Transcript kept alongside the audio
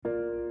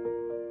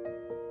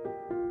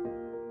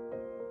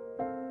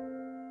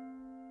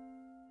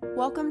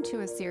Welcome to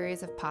a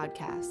series of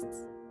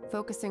podcasts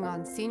focusing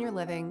on senior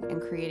living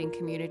and creating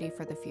community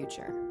for the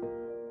future.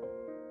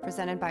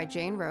 Presented by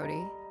Jane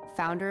Rohde,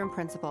 founder and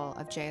principal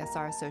of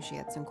JSR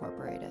Associates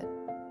Incorporated.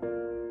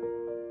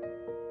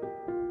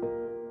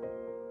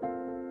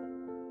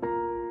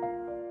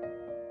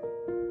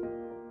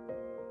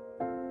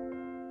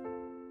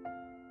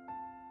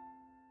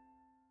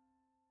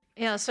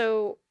 Yeah,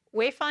 so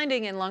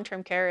wayfinding in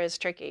long-term care is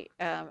tricky.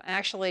 I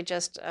actually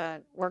just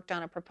worked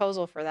on a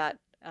proposal for that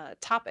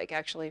topic,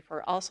 actually,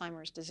 for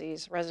Alzheimer's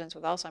disease, residents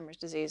with Alzheimer's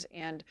disease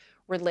and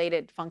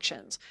related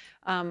functions.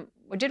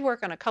 We did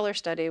work on a color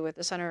study with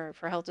the Center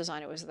for Health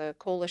Design. It was the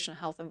Coalition of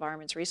Health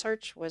Environments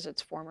Research, was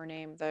its former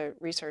name, the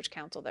research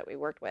council that we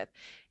worked with.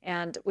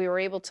 And we were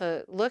able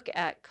to look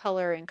at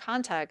color in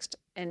context,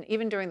 and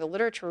even during the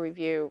literature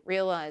review,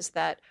 realize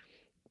that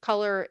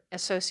color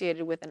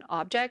associated with an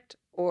object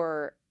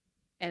or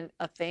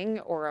a thing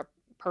or a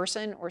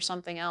person or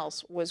something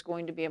else was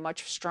going to be a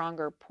much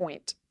stronger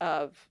point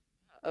of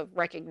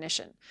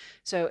recognition.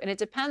 So, and it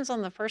depends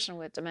on the person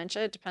with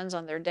dementia, it depends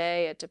on their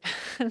day, it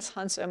depends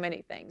on so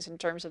many things in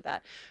terms of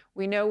that.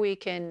 We know we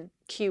can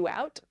cue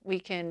out, we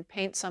can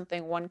paint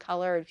something one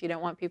color if you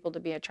don't want people to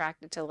be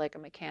attracted to like a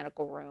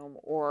mechanical room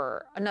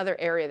or another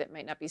area that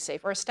might not be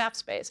safe or a staff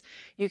space.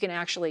 You can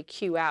actually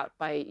cue out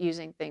by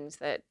using things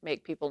that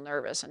make people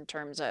nervous in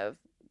terms of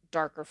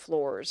darker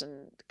floors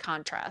and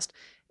contrast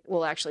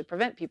will actually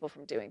prevent people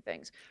from doing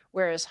things,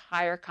 whereas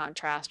higher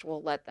contrast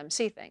will let them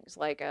see things,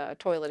 like a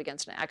toilet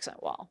against an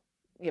accent wall.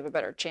 You have a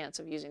better chance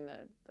of using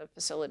the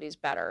facilities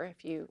better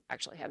if you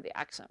actually have the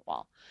accent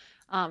wall.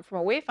 From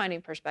a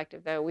wayfinding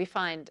perspective, though, we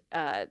find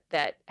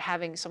that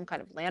having some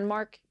kind of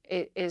landmark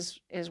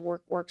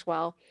works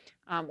well.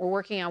 We're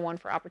working on one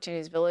for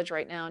Opportunities Village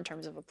right now in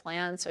terms of a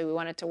plan, so we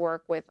wanted to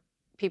work with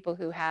people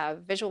who have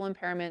visual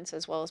impairments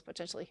as well as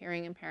potentially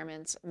hearing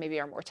impairments, maybe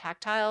are more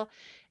tactile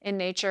in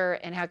nature,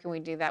 and how can we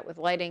do that with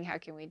lighting? How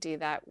can we do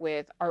that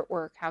with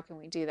artwork? How can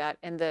we do that?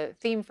 And the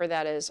theme for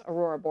that is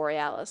Aurora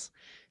Borealis.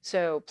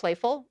 So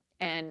playful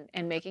and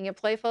making it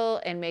playful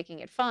and making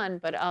it fun,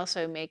 but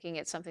also making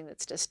it something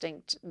that's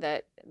distinct,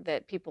 that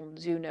people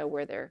do know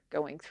where they're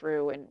going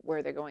through and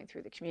where they're going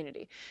through the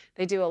community.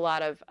 They do a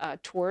lot of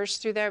tours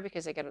through there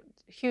because they get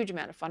a huge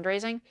amount of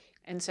fundraising.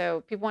 And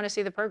so people want to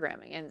see the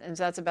programming, and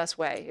so that's the best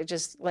way, it's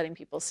just letting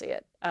people see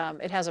it.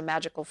 It has a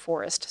magical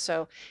forest,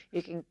 so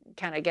you can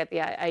kind of get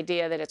the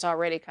idea that it's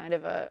already kind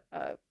of a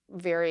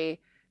very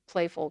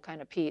playful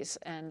kind of piece.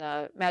 And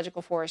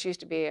magical forest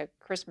used to be a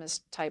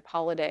Christmas type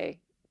holiday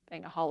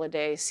thing, a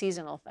holiday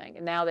seasonal thing,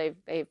 and now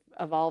they've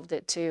evolved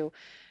it to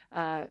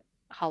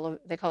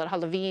they call it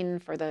Halloween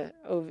for the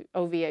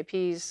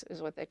OVIPs,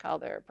 is what they call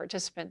their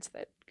participants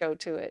that go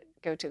to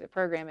the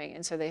programming.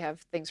 And so they have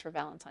things for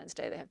Valentine's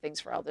Day, they have things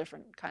for all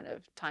different kind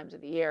of times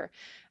of the year.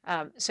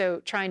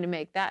 So trying to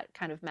make that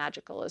kind of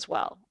magical as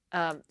well.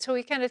 So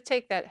we kind of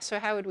take that. So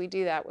how would we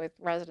do that with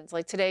residents?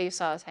 Like today you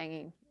saw us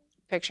hanging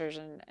pictures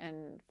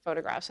and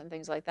photographs and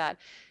things like that.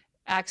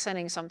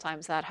 Accenting,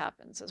 sometimes that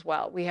happens as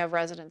well. We have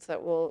residents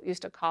that will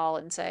used to call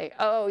and say,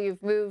 "Oh,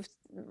 you've moved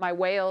my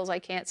whales. I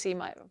can't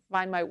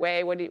find my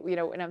way. What do you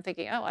know?" And I'm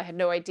thinking, "Oh, I had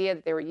no idea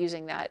that they were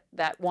using that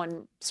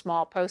one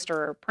small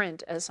poster or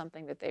print as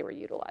something that they were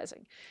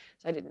utilizing.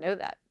 So I didn't know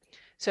that."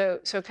 So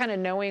kind of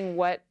knowing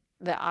what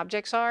the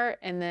objects are,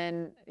 and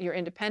then your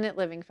independent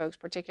living folks,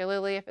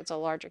 particularly if it's a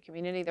larger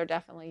community, they're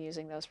definitely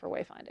using those for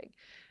wayfinding.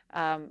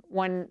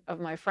 One of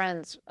my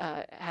friends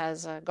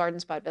has a Garden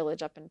Spot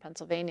Village up in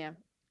Pennsylvania.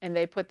 And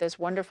they put this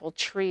wonderful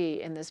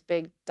tree in this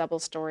big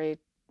double-story,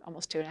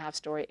 almost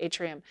 2.5-story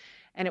atrium.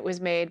 And it was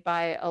made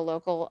by a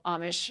local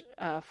Amish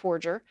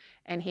forger.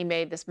 And he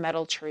made this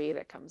metal tree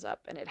that comes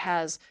up. And it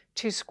has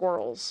 2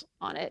 squirrels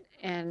on it.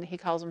 And he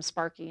calls them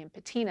Sparky and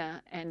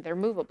Patina. And they're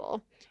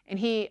movable. And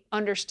he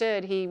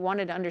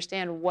wanted to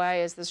understand, why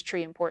is this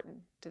tree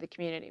important to the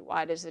community?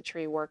 Why does the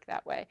tree work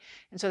that way?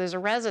 And so there's a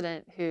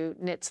resident who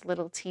knits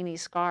little teeny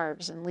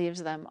scarves and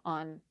leaves them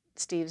on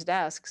Steve's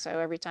desk, so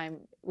every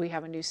time we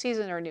have a new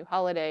season or a new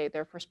holiday,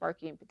 they're for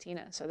Sparky and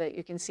Patina, so that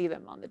you can see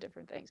them on the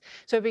different things.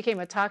 So it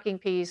became a talking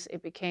piece,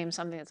 it became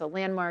something that's a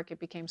landmark, it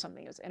became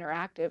something that's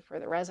interactive for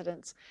the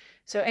residents.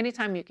 So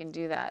anytime you can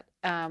do that.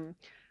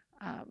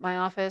 My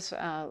office,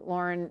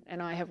 Lauren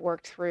and I have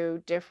worked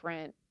through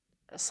different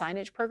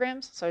signage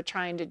programs, so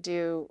trying to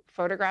do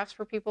photographs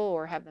for people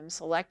or have them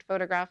select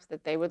photographs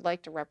that they would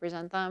like to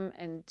represent them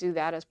and do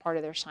that as part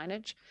of their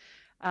signage.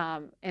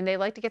 And they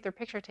like to get their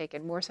picture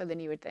taken more so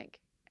than you would think.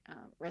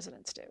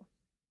 Residents do.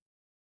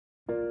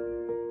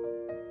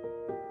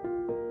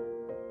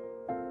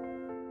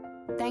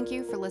 Thank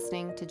you for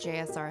listening to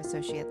JSR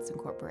Associates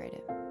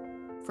Incorporated.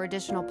 For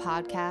additional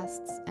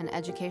podcasts and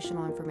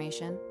educational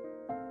information,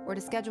 or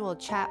to schedule a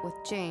chat with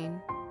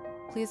Jane,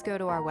 please go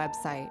to our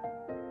website,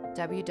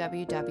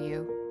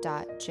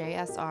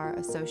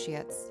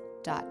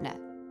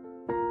 www.jsrassociates.net.